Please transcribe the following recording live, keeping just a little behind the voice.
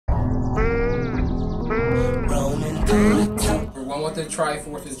We're one with the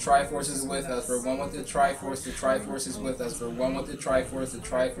Triforce is with us. We're one with the Triforce is with us. We're one with the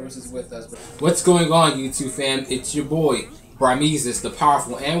Triforce is with us. What's going on, YouTube fam? It's your boy, Bramesis, the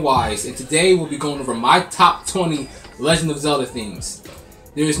powerful and wise, and today we'll be going over my top 20 Legend of Zelda themes.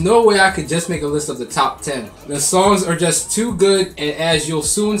 There's no way I could just make a list of the top 10. The songs are just too good, and as you'll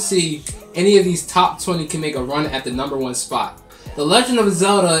soon see, any of these top 20 can make a run at the #1 spot. The Legend of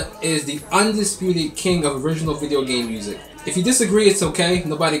Zelda is the undisputed king of original video game music. If you disagree, it's okay,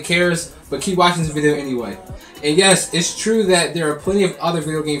 nobody cares, but keep watching this video anyway. And yes, it's true that there are plenty of other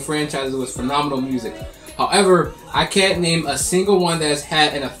video game franchises with phenomenal music. However, I can't name a single one that has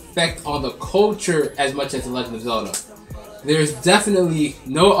had an effect on the culture as much as The Legend of Zelda. There's definitely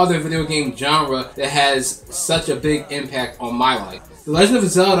no other video game genre that has such a big impact on my life. The Legend of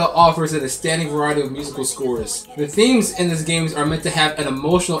Zelda offers an outstanding variety of musical scores. The themes in this game are meant to have an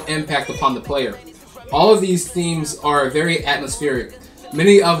emotional impact upon the player. All of these themes are very atmospheric.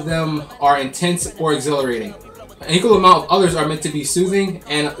 Many of them are intense or exhilarating. An equal amount of others are meant to be soothing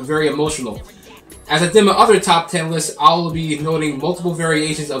and very emotional. As I did my other top 10 lists, I will be noting multiple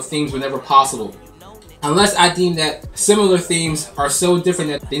variations of themes whenever possible, unless I deem that similar themes are so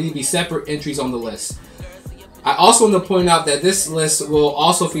different that they need to be separate entries on the list. I also want to point out that this list will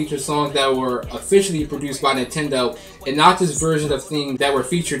also feature songs that were officially produced by Nintendo and not just versions of themes that were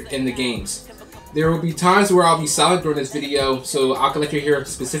featured in the games. There will be times where I'll be silent during this video, so I can let you hear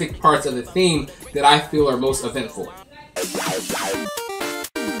specific parts of the theme that I feel are most eventful.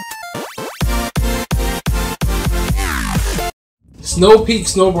 Snow Peak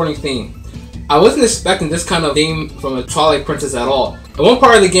snowboarding theme. I wasn't expecting this kind of theme from a Twilight Princess at all. In one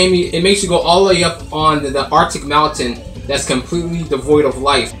part of the game, it makes you go all the way up on the Arctic mountain that's completely devoid of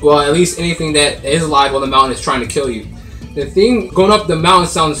life. Well, at least anything that is alive on the mountain is trying to kill you. The theme going up the mountain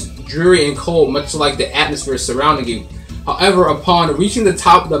sounds dreary and cold, much like the atmosphere surrounding you. However, upon reaching the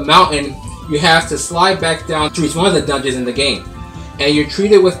top of the mountain, you have to slide back down to reach one of the dungeons in the game. And you're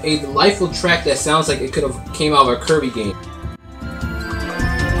treated with a delightful track that sounds like it could have came out of a Kirby game.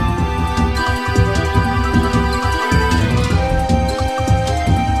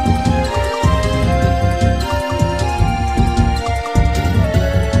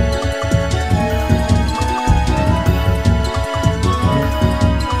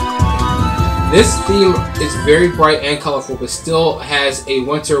 This theme is very bright and colorful, but still has a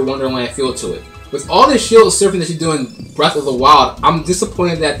winter wonderland feel to it. With all the shield surfing that you do in Breath of the Wild, I'm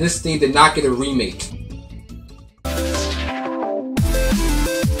disappointed that this theme did not get a remake.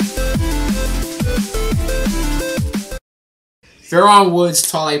 Faron Woods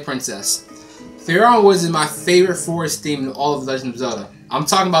Twilight Princess. Faron Woods is my favorite forest theme in all of Legend of Zelda. I'm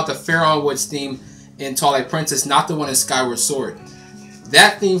talking about the Faron Woods theme in Twilight Princess, not the one in Skyward Sword.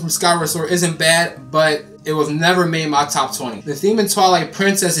 That theme from Skyward Sword isn't bad, but it was never made my top 20. The theme in Twilight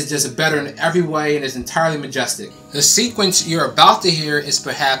Princess is just better in every way and is entirely majestic. The sequence you're about to hear is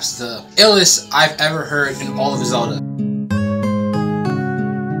perhaps the illest I've ever heard in all of Zelda.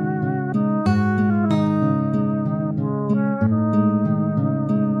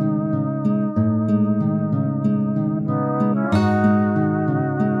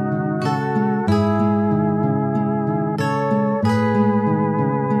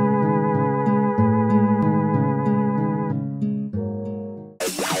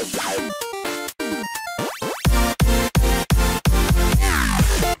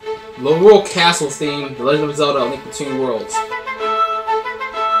 Lorule Castle theme, The Legend of Zelda: A Link Between Worlds.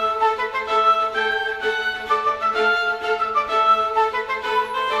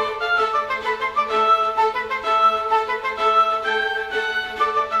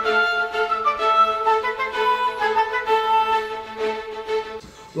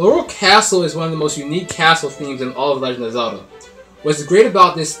 Lorule Castle is one of the most unique castle themes in all of Legend of Zelda. What's great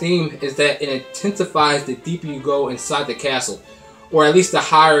about this theme is that it intensifies the deeper you go inside the castle. Or at least the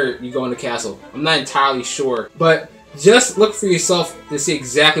higher you go in the castle. I'm not entirely sure, but just look for yourself to see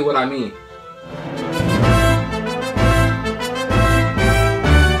exactly what I mean.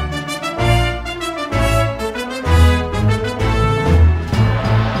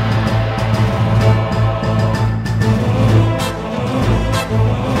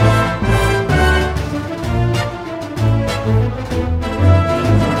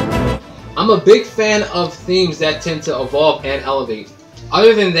 I'm a big fan of themes that tend to evolve and elevate.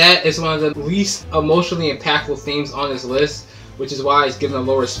 Other than that, it's one of the least emotionally impactful themes on this list, which is why it's given a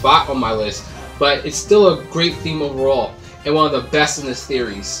lower spot on my list. But it's still a great theme overall, and one of the best in this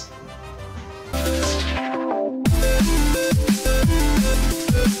series.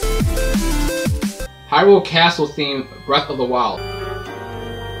 Hyrule Castle theme, Breath of the Wild.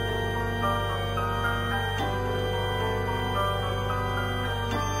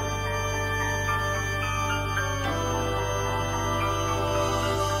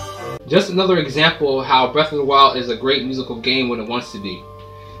 Just another example of how Breath of the Wild is a great musical game when it wants to be.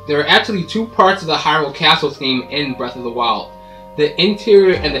 There are actually two parts of the Hyrule Castle theme in Breath of the Wild: the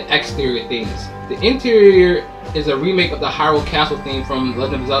interior and the exterior themes. The interior is a remake of the Hyrule Castle theme from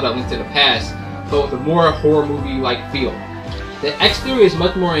Legend of Zelda: Link to the Past, but with a more horror movie-like feel. The exterior is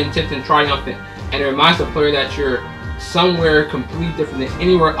much more intense and triumphant, and it reminds the player that you're somewhere completely different than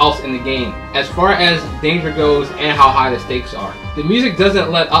anywhere else in the game, as far as danger goes and how high the stakes are. The music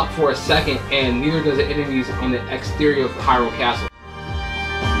doesn't let up for a second, and neither does the enemies on the exterior of Hyrule Castle.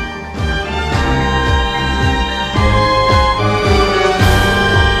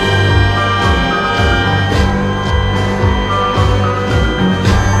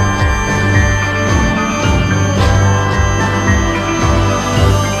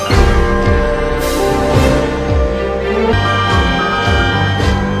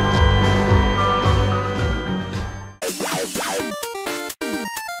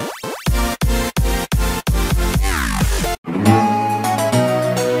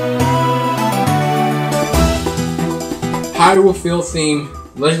 Hyrule Field theme,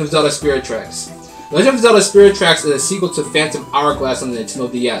 Legend of Zelda Spirit Tracks. Legend of Zelda Spirit Tracks is a sequel to Phantom Hourglass on the Nintendo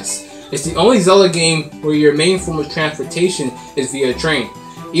DS. It's the only Zelda game where your main form of transportation is via train.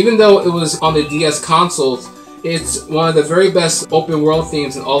 Even though it was on the DS consoles, it's one of the very best open world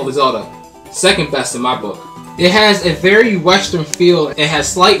themes in all of Zelda. Second best in my book. It has a very western feel and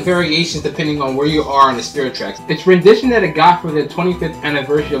has slight variations depending on where you are on the Spirit Tracks. Its rendition that it got for the 25th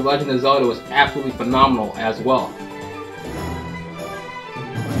anniversary of Legend of Zelda was absolutely phenomenal as well.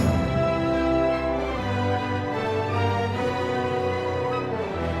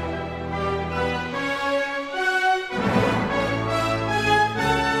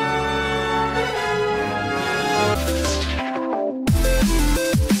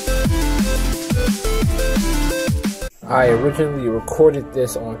 I originally recorded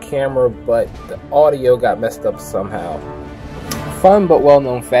this on camera, but the audio got messed up somehow. Fun but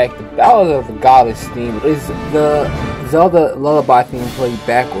well-known fact, the Ballad of the Goddess theme is the Zelda lullaby theme played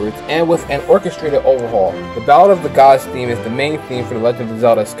backwards and with an orchestrated overhaul. The Ballad of the Goddess theme is the main theme for The Legend of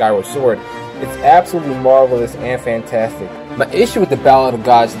Zelda Skyward Sword. It's absolutely marvelous and fantastic. My issue with the Ballad of the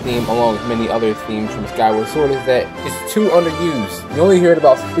Goddess theme, along with many other themes from Skyward Sword, is that it's too underused. You only hear it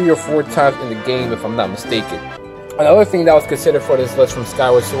about 3 or 4 times in the game, if I'm not mistaken. Another thing that was considered for this list from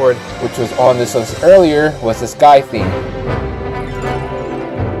Skyward Sword, which was on this list earlier, was the Sky theme.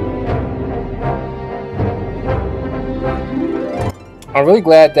 I'm really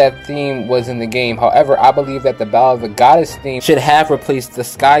glad that theme was in the game. However, I believe that the Ballad of the Goddess theme should have replaced the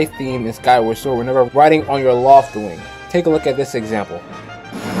Sky theme in Skyward Sword whenever riding on your Loft Wing. Take a look at this example.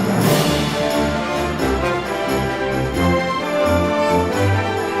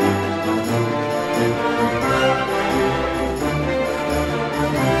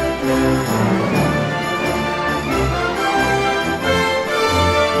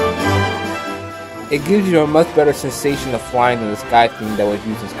 It gives you a much better sensation of flying than the Sky theme that was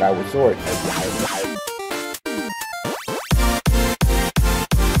used in Skyward Sword.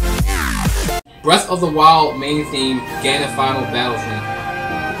 Breath of the Wild main theme, Ganon Final Battle theme.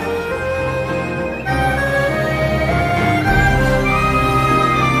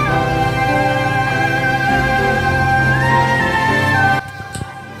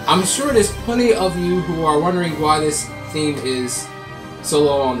 I'm sure there's plenty of you who are wondering why this theme is so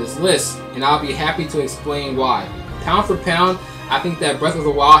low on this list, and I'll be happy to explain why. Pound for pound, I think that Breath of the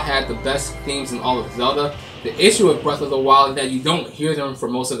Wild had the best themes in all of Zelda. The issue with Breath of the Wild is that you don't hear them for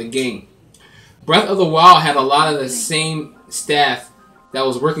most of the game. Breath of the Wild had a lot of the same staff that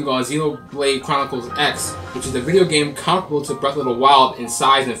was working on Xenoblade Chronicles X, which is a video game comparable to Breath of the Wild in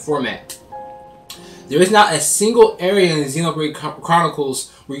size and format. There is not a single area in Xenoblade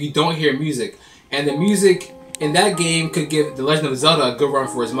Chronicles where you don't hear music, and the music in that game could give The Legend of Zelda a good run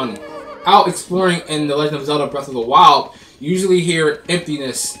for its money. Out exploring in The Legend of Zelda Breath of the Wild, you usually hear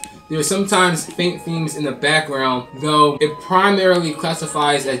emptiness. There are sometimes faint themes in the background, though it primarily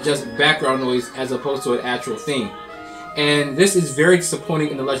classifies as just background noise as opposed to an actual theme. And this is very disappointing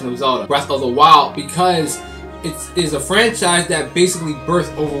in The Legend of Zelda Breath of the Wild because it is a franchise that basically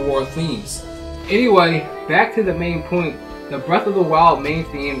birthed overworld themes. Anyway, back to the main point. The Breath of the Wild main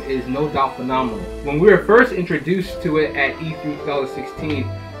theme is no doubt phenomenal. When we were first introduced to it at E3 2016,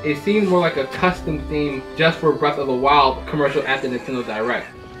 it seemed more like a custom theme just for Breath of the Wild commercial at the Nintendo Direct.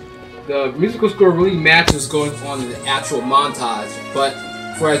 The musical score really matches what's going on in the actual montage, but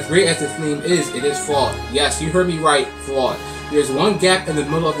for as great as the theme is, it is flawed. Yes, you heard me right, flawed. There's one gap in the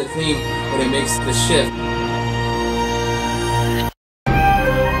middle of the theme when it makes the shift.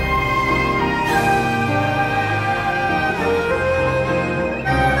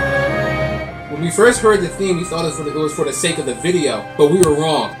 we first heard the theme, we thought it was for the sake of the video, but we were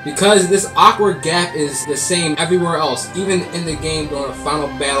wrong. Because this awkward gap is the same everywhere else, even in the game during the final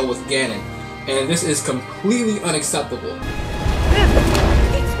battle with Ganon. And this is completely unacceptable.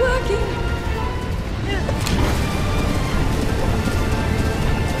 It's working!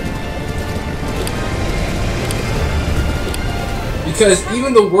 Because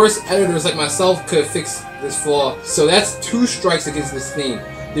even the worst editors like myself could fix this flaw, so that's 2 strikes against this theme.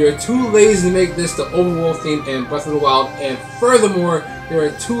 They are too lazy to make this the overworld theme in Breath of the Wild, and furthermore, they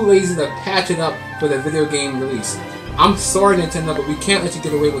are too lazy to patch it up for the video game release. I'm sorry, Nintendo, but we can't let you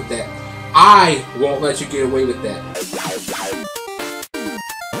get away with that. I won't let you get away with that.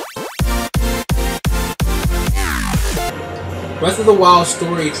 Breath of the Wild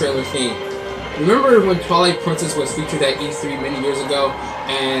story trailer theme. Remember when Twilight Princess was featured at E3 many years ago,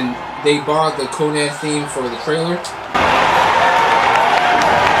 and they borrowed the Conan theme for the trailer?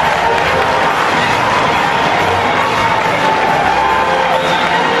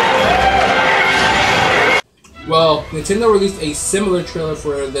 Well, Nintendo released a similar trailer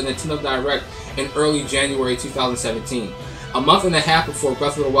for the Nintendo Direct in early January 2017, a month and a half before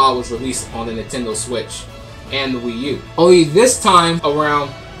Breath of the Wild was released on the Nintendo Switch and the Wii U. Only this time around,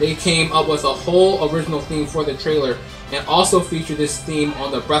 they came up with a whole original theme for the trailer and also featured this theme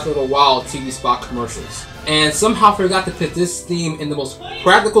on the Breath of the Wild TV spot commercials. And somehow forgot to put this theme in the most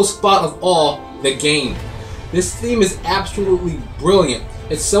practical spot of all, the game. This theme is absolutely brilliant.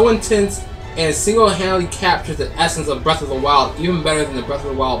 It's so intense and single-handedly captures the essence of Breath of the Wild even better than the Breath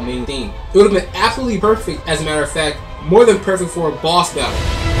of the Wild main theme. It would have been absolutely perfect, as a matter of fact, more than perfect for a boss battle.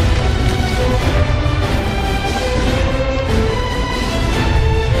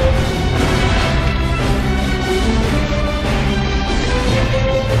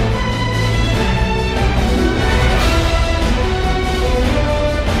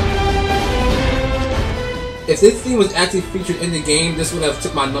 If this theme was actually featured in the game, this would have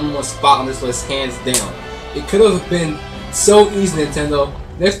took my #1 spot on this list hands down. It could have been so easy, Nintendo.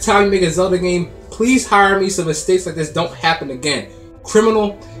 Next time you make a Zelda game, please hire me so mistakes like this don't happen again.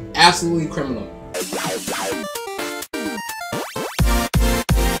 Criminal, absolutely criminal.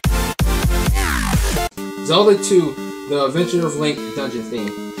 Zelda II, the Adventure of Link Dungeon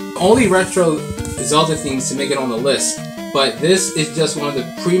Theme. Only retro Zelda themes to make it on the list. But this is just one of the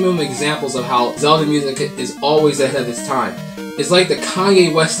premium examples of how Zelda music is always ahead of its time. It's like the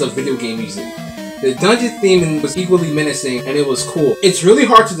Kanye West of video game music. The dungeon theme was equally menacing and it was cool. It's really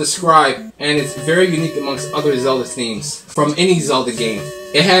hard to describe and it's very unique amongst other Zelda themes from any Zelda game.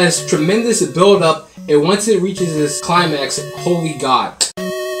 It has tremendous build up and once it reaches its climax, holy god.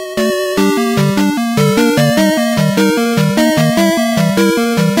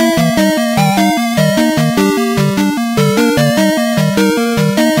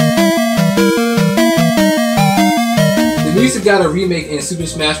 Got a remake in Super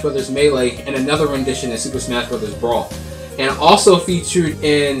Smash Bros. Melee and another rendition in Super Smash Bros. Brawl, and also featured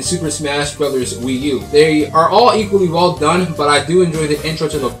in Super Smash Bros. Wii U. They are all equally well done, but I do enjoy the intro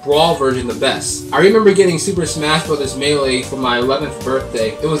to the Brawl version the best. I remember getting Super Smash Bros. Melee for my 11th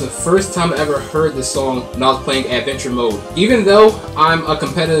birthday. It was the first time I ever heard this song when I was playing Adventure Mode. Even though I'm a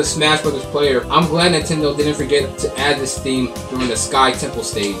competitive Smash Bros. Player, I'm glad Nintendo didn't forget to add this theme during the Sky Temple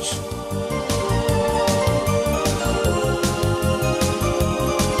stage.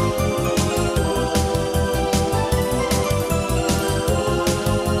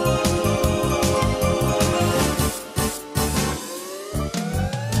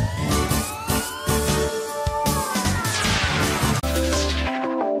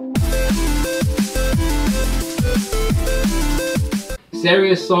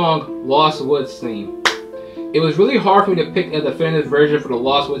 Serious song, Lost Woods theme. It was really hard for me to pick a definitive version for the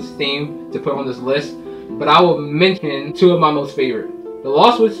Lost Woods theme to put on this list, but I will mention 2 of my most favorite. The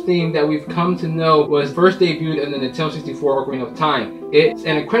Lost Woods theme that we've come to know was first debuted in the Nintendo 64 Ocarina of Time. It's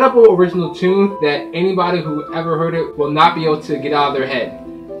an incredible original tune that anybody who ever heard it will not be able to get out of their head.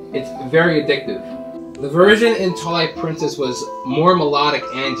 It's very addictive. The version in Twilight Princess was more melodic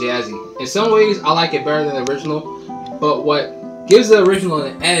and jazzy. In some ways, I like it better than the original, but what gives the original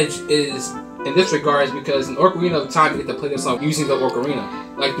an edge is, in this regard, is because in Ocarina of Time you get to play the song using the ocarina.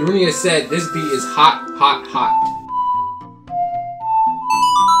 Like Darunia said, this beat is hot, hot, hot.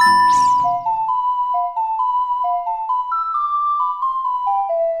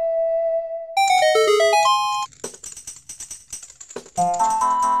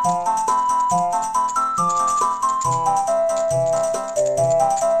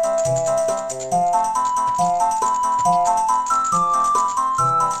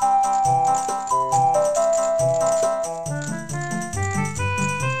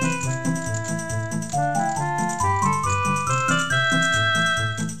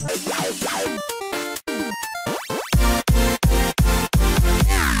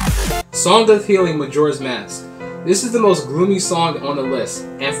 Song of Healing, Majora's Mask. This is the most gloomy song on the list,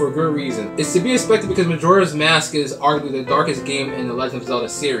 and for good reason. It's to be expected because Majora's Mask is arguably the darkest game in the Legend of Zelda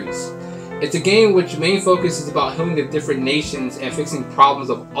series. It's a game which main focus is about healing the different nations and fixing problems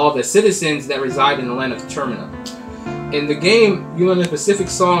of all the citizens that reside in the land of Termina. In the game, you learn a specific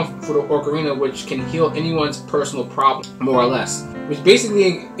song for the ocarina which can heal anyone's personal problem, more or less, which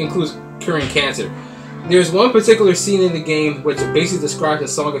basically includes curing cancer. There's one particular scene in the game which basically describes the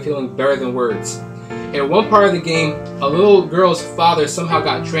Song of Healing better than words. In one part of the game, a little girl's father somehow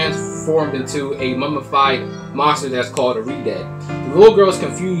got transformed into a mummified monster that's called a Re-Dead. The little girl is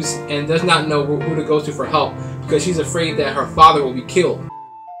confused and does not know who to go to for help because she's afraid that her father will be killed.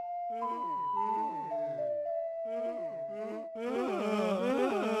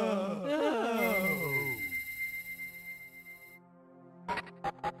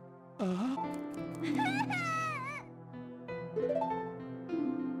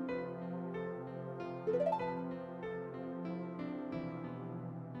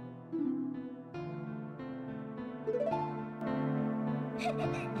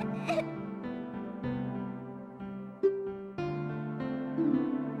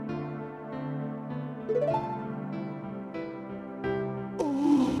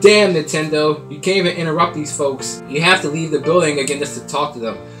 Damn, Nintendo, you can't even interrupt these folks. You have to leave the building again just to talk to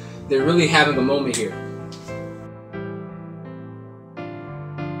them. They're really having a moment here.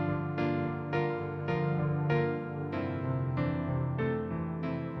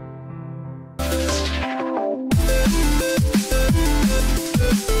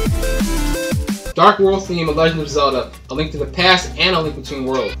 Dark World Theme of Legend of Zelda, A Link to the Past and A Link Between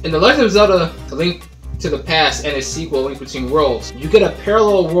Worlds. In the Legend of Zelda, A Link to the Past and its sequel, A Link Between Worlds, you get a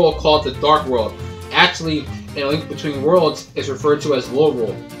parallel world called the Dark World. Actually, in A Link Between Worlds, it's referred to as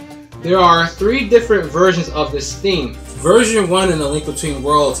Lorule. There are 3 different versions of this theme. Version 1 in A Link Between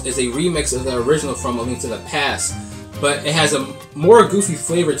Worlds is a remix of the original from A Link to the Past, but it has a more goofy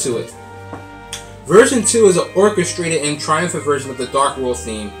flavor to it. Version 2 is an orchestrated and triumphant version of the Dark World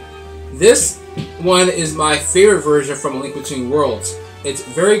theme. This one is my favorite version from A Link Between Worlds. It's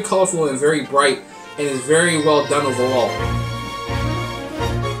very colorful and very bright, and is very well done overall.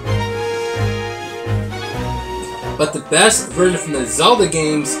 But the best version from the Zelda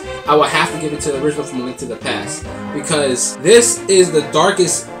games, I will have to give it to the original from A Link to the Past, because this is the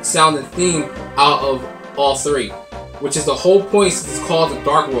darkest sounding theme out of all 3, which is the whole point since it's called the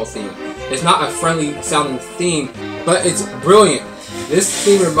Dark World theme. It's not a friendly sounding theme, but it's brilliant. This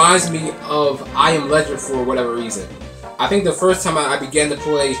theme reminds me of I Am Legend for whatever reason. I think the first time I began to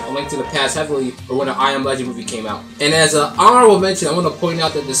play A Link to the Past heavily or when the I Am Legend movie came out. And as an honorable mention, I want to point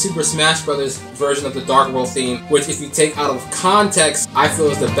out that the Super Smash Bros. Version of the Dark World theme, which if you take out of context, I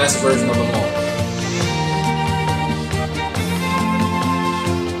feel is the best version of them all.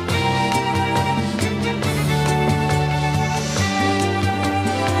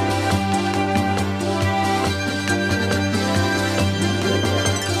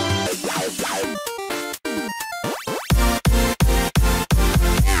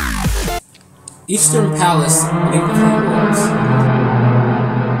 Eastern Palace, Link Between Worlds.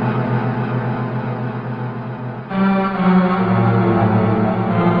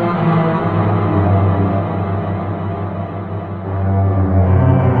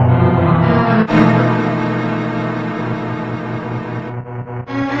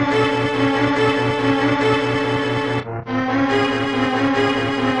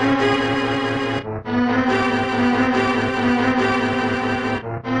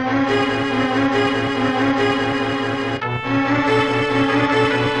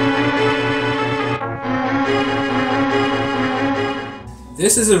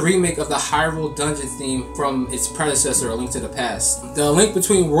 This is a remake of the Hyrule Dungeon theme from its predecessor, A Link to the Past. The Link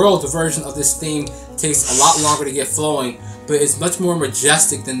Between Worlds version of this theme takes a lot longer to get flowing, but it's much more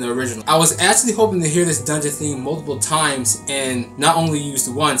majestic than the original. I was actually hoping to hear this dungeon theme multiple times and not only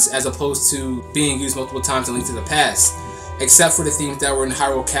used once as opposed to being used multiple times in Link to the Past, except for the themes that were in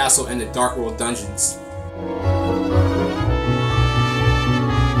Hyrule Castle and the Dark World dungeons.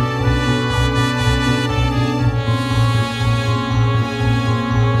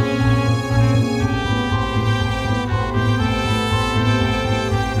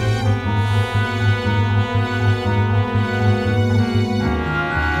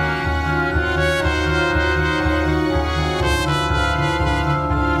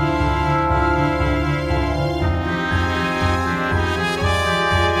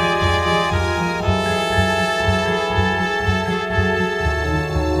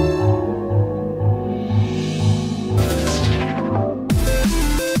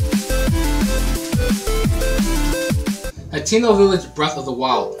 Latino Village Breath of the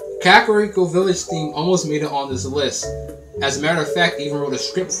Wild. Kakariko Village theme almost made it on this list. As a matter of fact, I even wrote a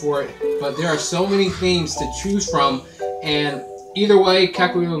script for it, but there are so many themes to choose from, and either way,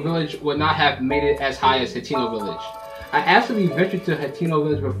 Kakariko Village would not have made it as high as Hateno Village. I actually ventured to Hateno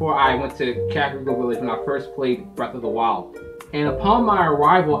Village before I went to Kakariko Village when I first played Breath of the Wild. And upon my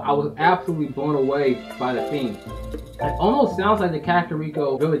arrival, I was absolutely blown away by the theme. It almost sounds like the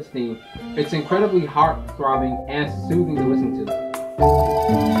Kakariko Village theme. It's incredibly heart-throbbing and soothing to listen to.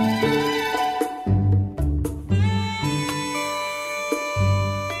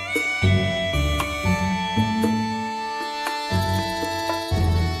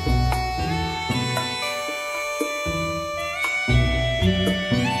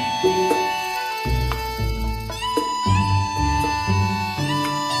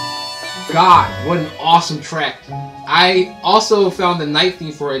 God, what an awesome track. I also found the night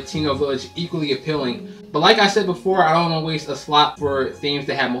theme for Hateno Village equally appealing, but like I said before, I don't want to waste a slot for themes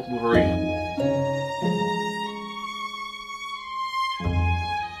that have multiple variations.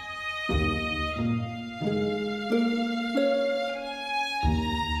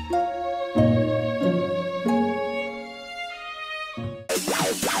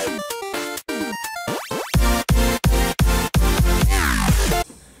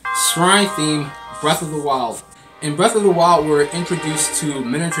 Shrine theme, Breath of the Wild. In Breath of the Wild, we're introduced to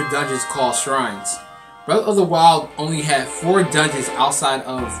miniature dungeons called shrines. Breath of the Wild only had 4 dungeons outside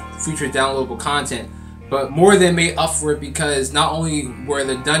of future downloadable content, but more than made up for it because not only were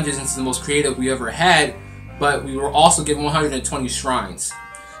the dungeons the most creative we ever had, but we were also given 120 shrines.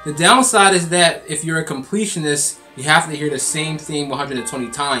 The downside is that if you're a completionist, you have to hear the same theme 120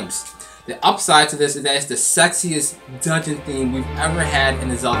 times. The upside to this is that it's the sexiest dungeon theme we've ever had in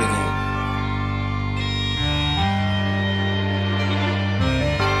a Zelda game.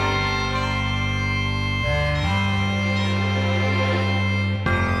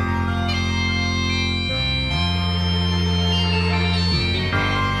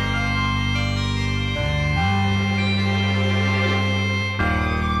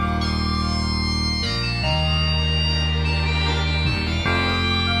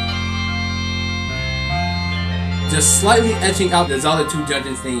 Just slightly etching out the Zelda II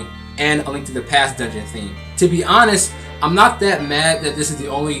Dungeon Theme and A Link to the Past Dungeon Theme. To be honest, I'm not that mad that this is the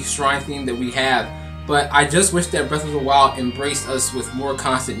only shrine theme that we have, but I just wish that Breath of the Wild embraced us with more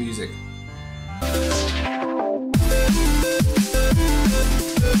constant music.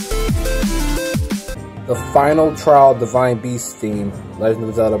 The final Trial Divine Beast theme, Legend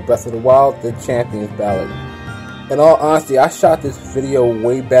of Zelda Breath of the Wild, the Champion's Ballad. In all honesty, I shot this video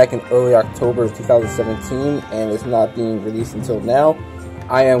way back in early October of 2017 and it's not being released until now.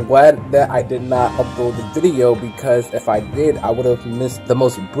 I am glad that I did not upload the video because if I did, I would have missed the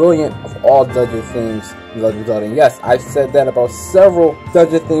most brilliant of all dungeon themes in Legend of Zelda. And yes, I've said that about several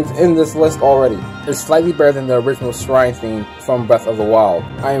dungeon themes in this list already. It's slightly better than the original Shrine theme from Breath of the Wild.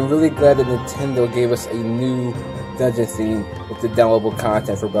 I am really glad that Nintendo gave us a new dungeon theme with the downloadable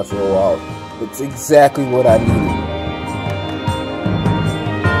content for Breath of the Wild. It's exactly what I needed.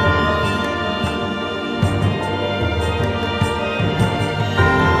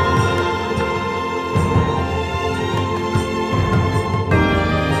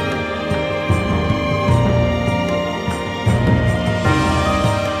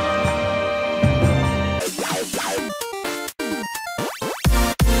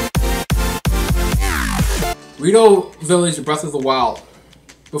 Rito Village Breath of the Wild.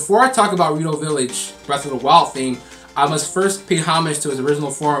 Before I talk about Rito Village Breath of the Wild theme, I must first pay homage to its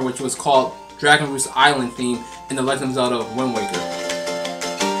original form, which was called Dragon Roost Island theme in the Legend of Zelda Wind Waker.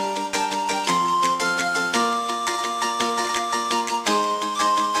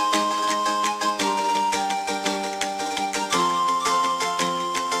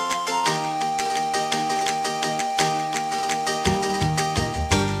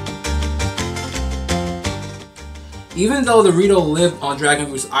 Even though the Rito lived on Dragon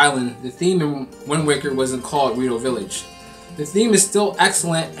Roost Island, the theme in Wind Waker wasn't called Rito Village. The theme is still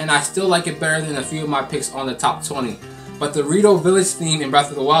excellent, and I still like it better than a few of my picks on the top 20. But the Rito Village theme in Breath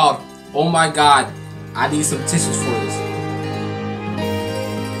of the Wild, oh my god, I need some tissues for this.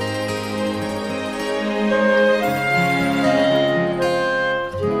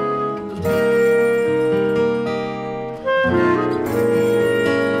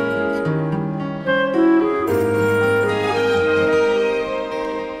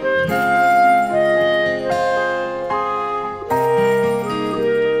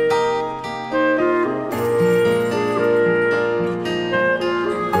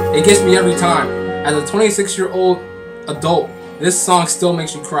 It gets me every time. As a 26-year-old adult, this song still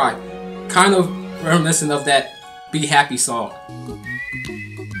makes you cry. Kind of reminiscent of that Be Happy song.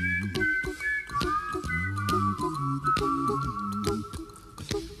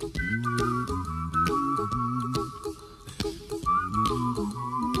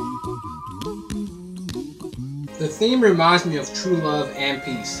 The theme reminds me of true love and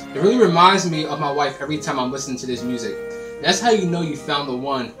peace. It really reminds me of my wife every time I'm listening to this music. That's how you know you found the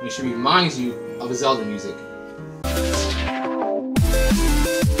one, when she reminds you of Zelda music.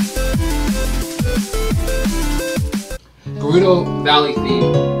 Gerudo Valley theme,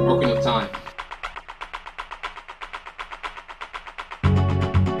 Ocarina of Time.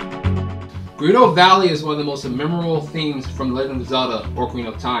 Gerudo Valley is one of the most memorable themes from Legend of Zelda Ocarina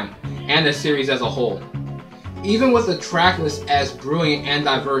of Time, and the series as a whole. Even with a track list as brilliant and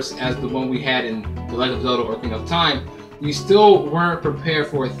diverse as the one we had in The Legend of Zelda Ocarina of Time, we still weren't prepared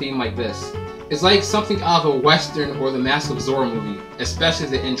for a theme like this. It's like something out of a Western or the Mask of Zora movie, especially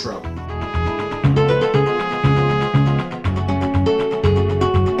the intro.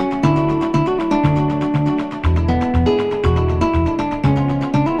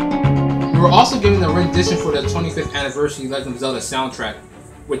 We were also given a rendition for the 25th anniversary Legend of Zelda soundtrack,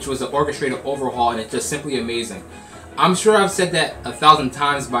 which was an orchestrated overhaul, and it's just simply amazing. I'm sure I've said that 1,000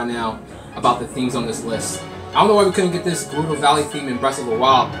 times by now about the themes on this list. I don't know why we couldn't get this Gerudo Valley theme in Breath of the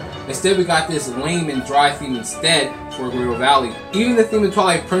Wild. Instead we got this lame and dry theme instead for Gerudo Valley. Even the theme of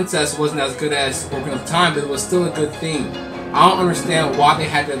Twilight Princess wasn't as good as Ocarina of Time, but it was still a good theme. I don't understand why they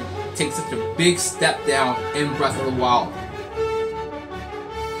had to take such a big step down in Breath of the Wild.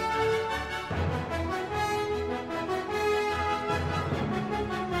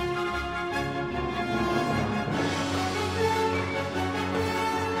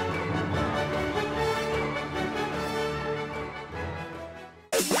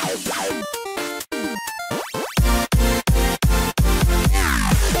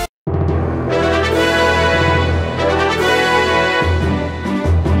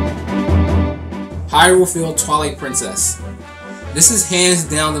 Hyrule Field Twilight Princess. This is hands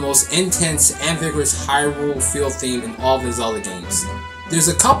down the most intense and vigorous Hyrule Field theme in all of the Zelda games. There's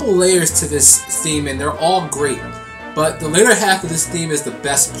a couple layers to this theme and they're all great, but the later half of this theme is the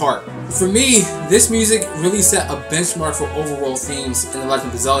best part. For me, this music really set a benchmark for overworld themes in The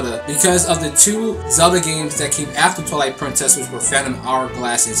Legend of Zelda because of the two Zelda games that came after Twilight Princess, which were Phantom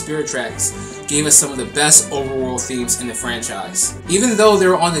Hourglass and Spirit Tracks, gave us some of the best overworld themes in the franchise, even though they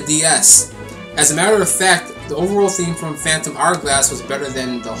were on the DS. As a matter of fact, the overall theme from Phantom Hourglass was better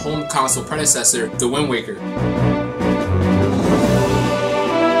than the home console predecessor, The Wind Waker.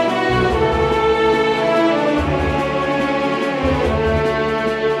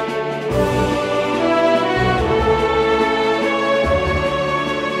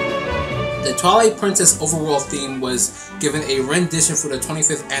 The Twilight Princess overworld theme was given a rendition for the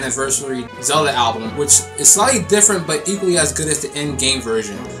 25th anniversary Zelda album, which is slightly different but equally as good as the in-game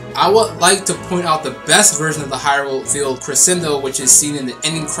version. I would like to point out the best version of the Hyrule Field crescendo, which is seen in the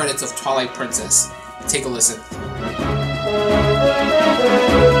ending credits of Twilight Princess. Take a listen.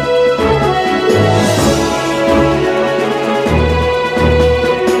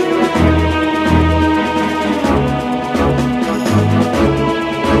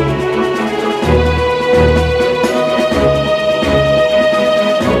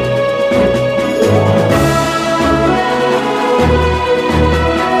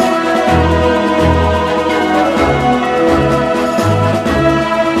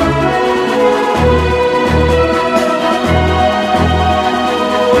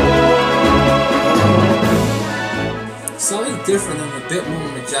 Different and a bit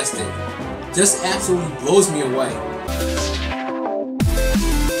more majestic. Just absolutely blows me away.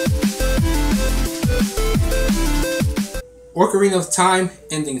 Ocarina of Time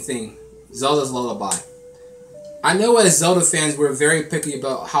ending theme, Zelda's Lullaby. I know as Zelda fans we're very picky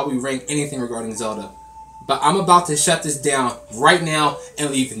about how we rank anything regarding Zelda, but I'm about to shut this down right now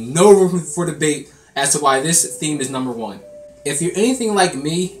and leave no room for debate as to why this theme is number one. If you're anything like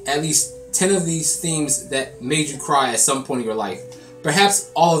me, at least 10 of these themes that made you cry at some point in your life.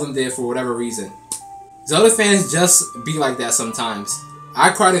 Perhaps all of them did for whatever reason. Zelda fans just be like that sometimes.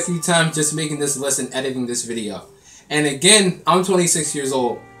 I cried a few times just making this list and editing this video. And again, I'm 26 years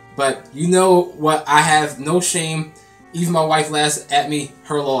old, but you know what, I have no shame. Even my wife laughs at me,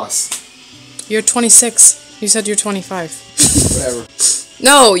 her loss. You're 26. You said you're 25. Whatever.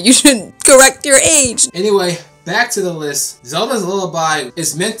 No, you should correct your age. Anyway, back to the list. Zelda's Lullaby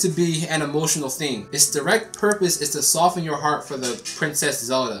is meant to be an emotional theme. Its direct purpose is to soften your heart for the Princess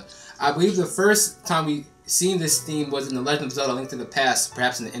Zelda. I believe the first time we seen this theme was in The Legend of Zelda: Link to the Past,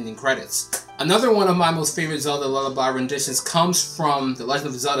 perhaps in the ending credits. Another one of my most favorite Zelda Lullaby renditions comes from The Legend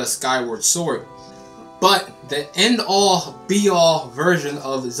of Zelda: Skyward Sword. But the end-all, be-all version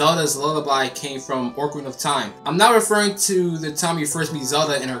of Zelda's Lullaby came from Ocarina of Time. I'm not referring to the time you first meet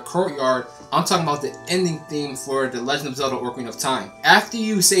Zelda in her courtyard. I'm talking about the ending theme for The Legend of Zelda Ocarina of Time. After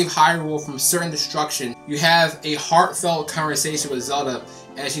you save Hyrule from certain destruction, you have a heartfelt conversation with Zelda,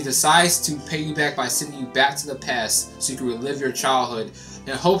 and she decides to pay you back by sending you back to the past so you can relive your childhood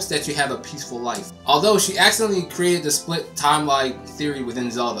in hopes that you have a peaceful life. Although she accidentally created the split timeline theory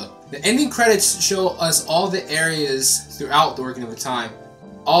within Zelda. The ending credits show us all the areas throughout the Ocarina of Time.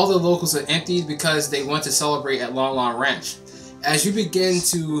 All the locals are emptied because they want to celebrate at Long Long Ranch. As you begin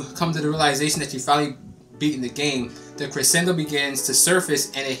to come to the realization that you finally beaten the game, the crescendo begins to surface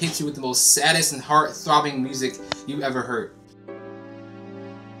and it hits you with the most saddest and heart-throbbing music you've ever heard.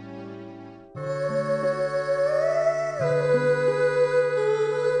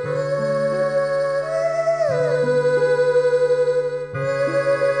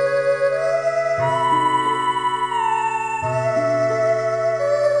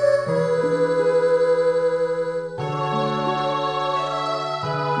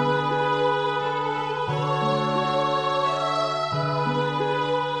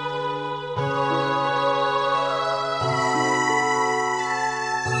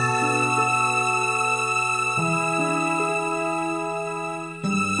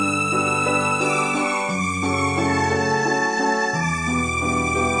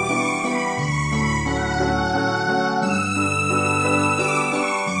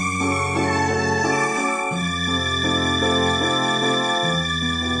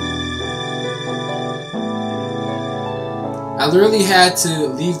 I literally had to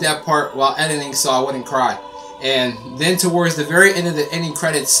leave that part while editing so I wouldn't cry. And then towards the very end of the ending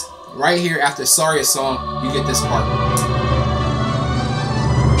credits, right here after Saria song, you get this part.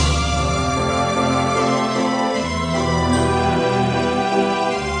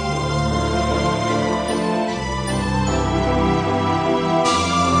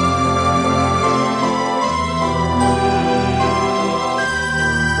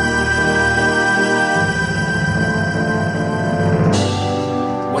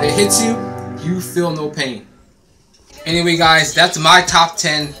 When it hits you, you feel no pain. Anyway guys, that's my top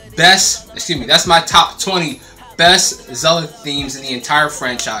 10 best, that's my top 20 best Zelda themes in the entire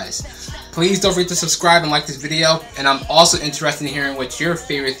franchise. Please don't forget to subscribe and like this video, and I'm also interested in hearing what your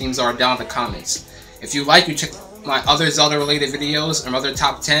favorite themes are down in the comments. If you like, you check my other Zelda related videos or my other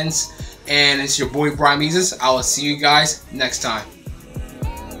top 10s, and it's your boy Brian Meezus. I will see you guys next time.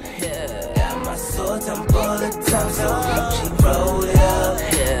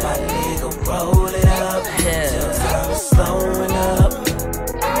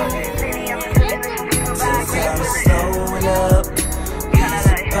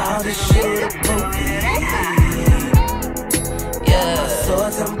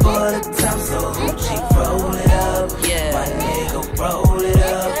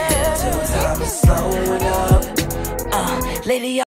 Lady